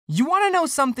You wanna know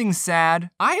something sad?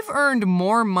 I've earned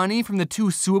more money from the 2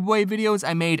 Sooubway videos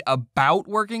I made about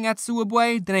working at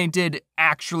Sooubway than I did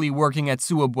actually working at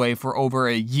Sooubway for over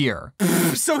a year.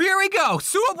 So here we go,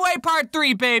 Sooubway part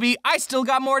 3, baby. I still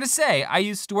got more to say. I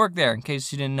used to work there, in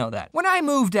case you didn't know that. When I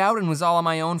moved out and was all on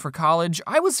my own for college,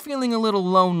 I was feeling a little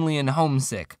lonely and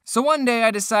homesick. So one day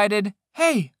I decided,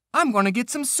 hey, I'm gonna get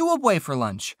some Sooubway for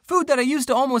lunch. Food that I used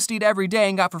to almost eat every day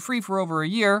and got for free for over a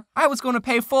year, I was gonna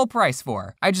pay full price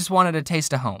for. I just wanted a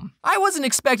taste of home. I wasn't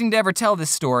expecting to ever tell this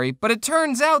story, but it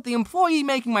turns out the employee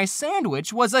making my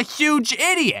sandwich was a huge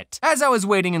idiot. As I was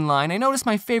waiting in line, I noticed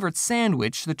my favorite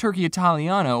sandwich, the turkey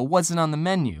Italiano, wasn't on the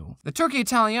menu. The turkey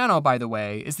Italiano, by the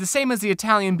way, is the same as the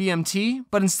Italian BMT,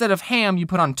 but instead of ham, you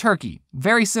put on turkey.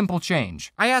 Very simple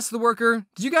change. I asked the worker,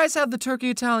 do you guys have the turkey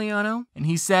Italiano? And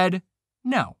he said,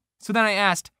 no. So then I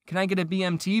asked, can I get a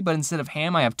BMT, but instead of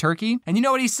ham, I have turkey? And you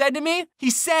know what he said to me? He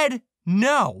said,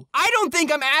 no. I don't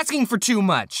think I'm asking for too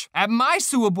much. At my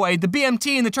Sooubway, the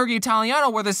BMT and the turkey Italiano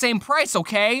were the same price,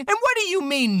 okay? And what do you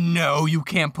mean, no, you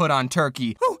can't put on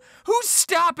turkey? Who's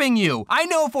stopping you? I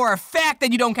know for a fact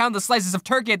that you don't count the slices of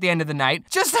turkey at the end of the night.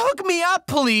 Just hook me up,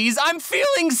 please. I'm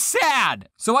feeling sad.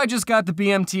 So I just got the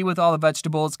BMT with all the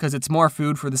vegetables because it's more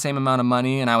food for the same amount of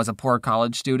money and I was a poor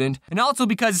college student. And also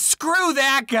because screw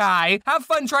that guy. Have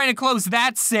fun trying to close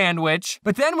that sandwich.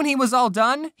 But then when he was all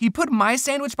done, he put my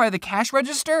sandwich by the cash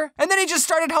register and then he just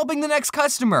started helping the next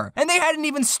customer. And they hadn't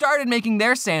even started making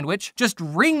their sandwich. Just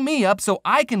ring me up so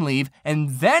I can leave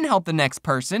and then help the next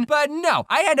person. But no,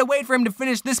 I had to wait for him to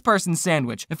finish this person's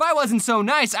sandwich. If I wasn't so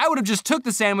nice, I would have just took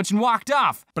the sandwich and walked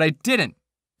off. But I didn't,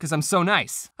 because I'm so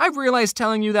nice. I've realized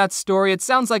telling you that story, it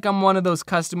sounds like I'm one of those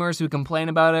customers who complain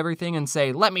about everything and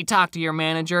say, let me talk to your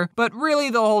manager. But really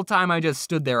the whole time I just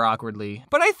stood there awkwardly.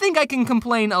 But I think I can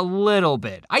complain a little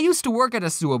bit. I used to work at a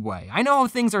Sooubway. I know how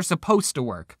things are supposed to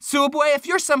work. Sooubway, if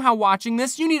you're somehow watching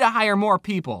this, you need to hire more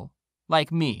people. Like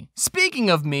me. Speaking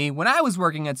of me, when I was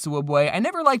working at Sooubway, I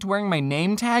never liked wearing my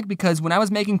name tag because when I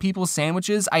was making people's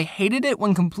sandwiches, I hated it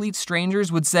when complete strangers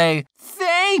would say,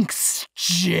 thanks,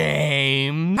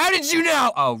 James. How did you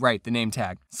know? Oh, right, the name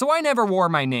tag. So I never wore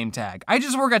my name tag. I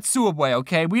just work at Sooubway,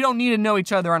 okay? We don't need to know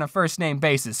each other on a first name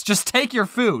basis. Just take your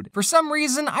food. For some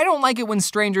reason, I don't like it when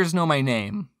strangers know my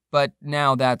name. But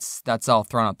now that's all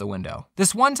thrown out the window.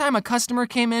 This one time a customer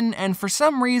came in and for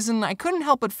some reason I couldn't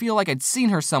help but feel like I'd seen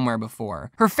her somewhere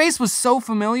before. Her face was so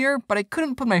familiar, but I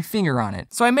couldn't put my finger on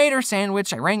it. So I made her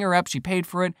sandwich, I rang her up, she paid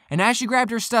for it, and as she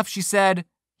grabbed her stuff she said,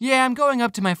 yeah, I'm going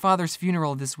up to my father's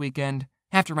funeral this weekend.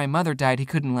 After my mother died, he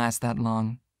couldn't last that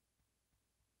long.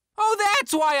 Oh,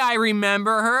 that's why I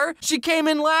remember her. She came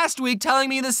in last week telling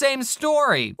me the same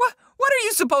story. What are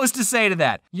you supposed to say to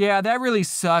that? Yeah, that really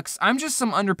sucks. I'm just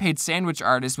some underpaid sandwich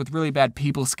artist with really bad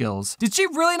people skills. Did she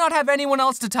really not have anyone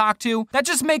else to talk to? That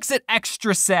just makes it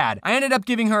extra sad. I ended up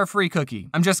giving her a free cookie.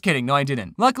 I'm just kidding, no I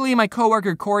didn't. Luckily, my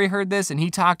coworker Corey heard this and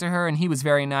he talked to her and he was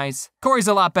very nice. Corey's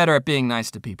a lot better at being nice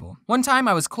to people. One time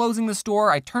I was closing the store,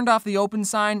 I turned off the open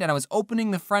sign and I was opening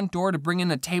the front door to bring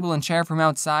in a table and chair from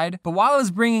outside. But while I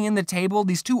was bringing in the table,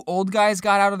 these 2 old guys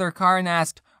got out of their car and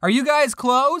asked, are you guys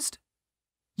closed?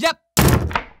 Yep.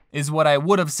 Is what I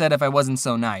would have said if I wasn't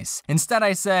so nice. Instead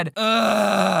I said,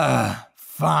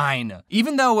 fine.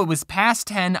 Even though it was past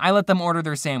 10, I let them order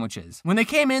their sandwiches. When they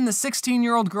came in, the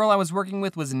 16-year-old girl I was working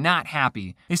with was not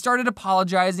happy. They started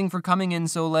apologizing for coming in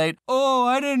so late. Oh,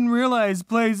 I didn't realize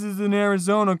places in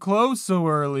Arizona close so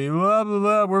early, blah, blah,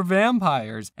 blah, we're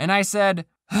vampires. And I said,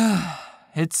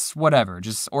 it's whatever,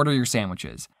 just order your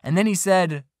sandwiches. And then he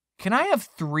said, can I have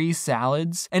 3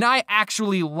 salads? And I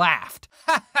actually laughed.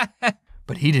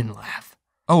 But he didn't laugh.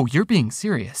 Oh, you're being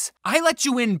serious. I let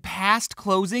you in past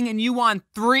closing and you want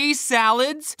 3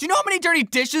 salads? Do you know how many dirty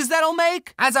dishes that'll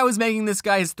make? As I was making this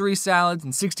guy's 3 salads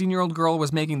and 16-year-old girl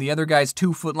was making the other guy's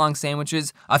 2-foot-long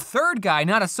sandwiches, a third guy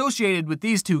not associated with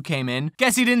these 2 came in.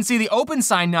 Guess he didn't see the open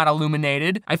sign not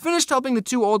illuminated. I finished helping the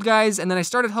 2 old guys and then I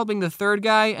started helping the third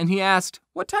guy and he asked,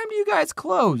 what time do you guys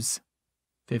close?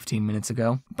 15 minutes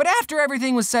ago. But after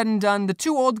everything was said and done, the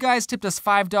 2 old guys tipped us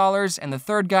 $5 and the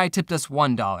third guy tipped us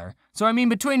 $1. So I mean,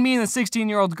 between me and the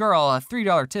 16-year-old girl, a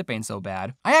 $3 tip ain't so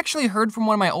bad. I actually heard from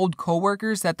one of my old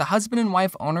coworkers that the husband and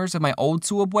wife owners of my old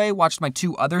Sooubway watched my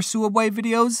 2 other Sooubway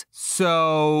videos.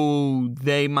 So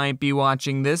they might be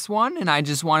watching this one, and I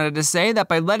just wanted to say that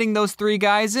by letting those 3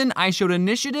 guys in, I showed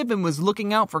initiative and was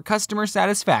looking out for customer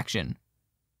satisfaction.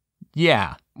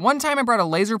 Yeah. One time I brought a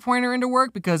laser pointer into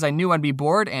work because I knew I'd be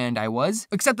bored, and I was.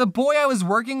 Except the boy I was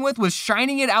working with was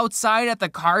shining it outside at the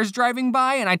cars driving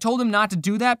by, and I told him not to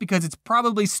do that because it's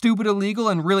probably stupid illegal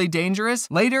and really dangerous.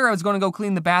 Later, I was gonna go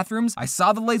clean the bathrooms. I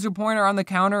saw the laser pointer on the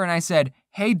counter and I said,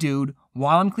 hey dude,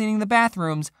 while I'm cleaning the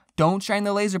bathrooms, don't shine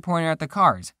the laser pointer at the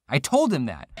cars. I told him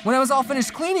that. When I was all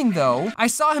finished cleaning though, I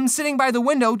saw him sitting by the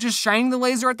window just shining the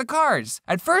laser at the cars.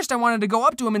 At first I wanted to go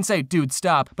up to him and say, dude,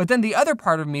 stop. But then the other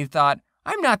part of me thought,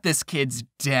 I'm not this kid's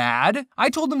dad. I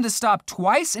told him to stop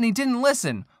twice and he didn't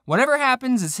listen. Whatever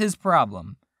happens is his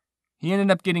problem. He ended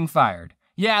up getting fired.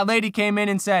 Yeah, a lady came in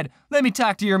and said, let me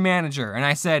talk to your manager. And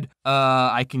I said,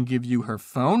 I can give you her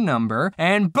phone number.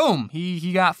 And boom,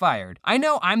 he got fired. I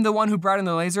know I'm the one who brought in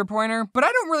the laser pointer, but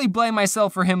I don't really blame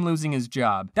myself for him losing his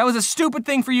job. That was a stupid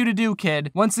thing for you to do,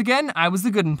 kid. Once again, I was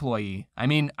the good employee. I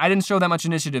mean, I didn't show that much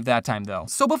initiative that time though.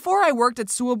 So before I worked at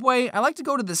Sooubway, I like to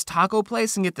go to this taco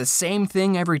place and get the same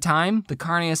thing every time, the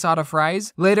carne asada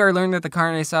fries. Later I learned that the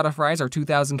carne asada fries are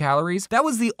 2,000 calories. That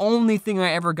was the only thing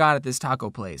I ever got at this taco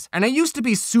place. And I used to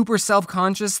be super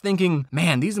self-conscious thinking,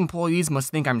 man, these employees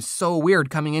must think I'm so weird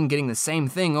coming in getting the same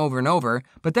thing over and over.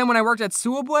 But then when I worked at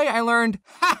Sooubway, I learned,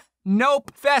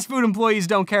 nope, fast food employees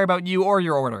don't care about you or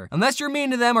your order. Unless you're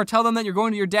mean to them or tell them that you're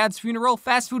going to your dad's funeral,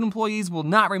 fast food employees will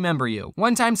not remember you.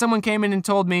 One time someone came in and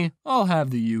told me, I'll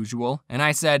have the usual. And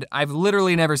I said, I've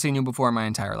literally never seen you before in my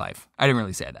entire life. I didn't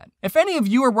really say that. If any of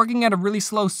you are working at a really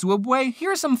slow Sooubway,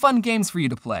 here are some fun games for you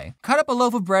to play. Cut up a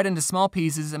loaf of bread into small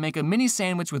pieces and make a mini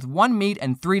sandwich with 1 meat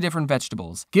and 3 different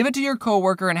vegetables. Give it to your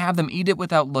coworker and have them eat it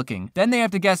without looking. Then they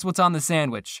have to guess what's on the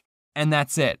sandwich. And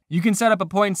that's it. You can set up a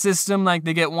point system like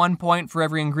they get 1 point for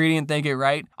every ingredient they get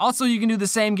right. Also, you can do the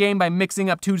same game by mixing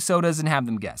up 2 sodas and have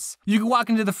them guess. You can walk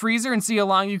into the freezer and see how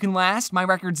long you can last. My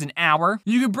record's an hour.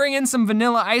 You could bring in some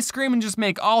vanilla ice cream and just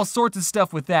make all sorts of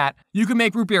stuff with that. You could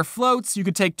make root beer floats. You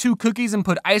could take 2 cookies and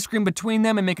put ice cream between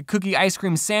them and make a cookie ice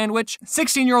cream sandwich.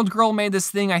 16-year-old girl made this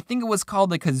thing, I think it was called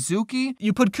the kazuki.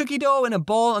 You put cookie dough in a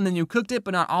bowl and then you cooked it,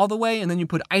 but not all the way, and then you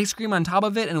put ice cream on top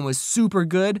of it and it was super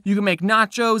good. You can make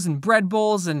nachos and bread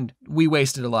bowls, and we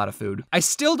wasted a lot of food. I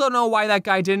still don't know why that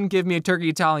guy didn't give me a turkey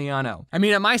Italiano. I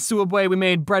mean, at my Sooubway, we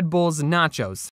made bread bowls and nachos.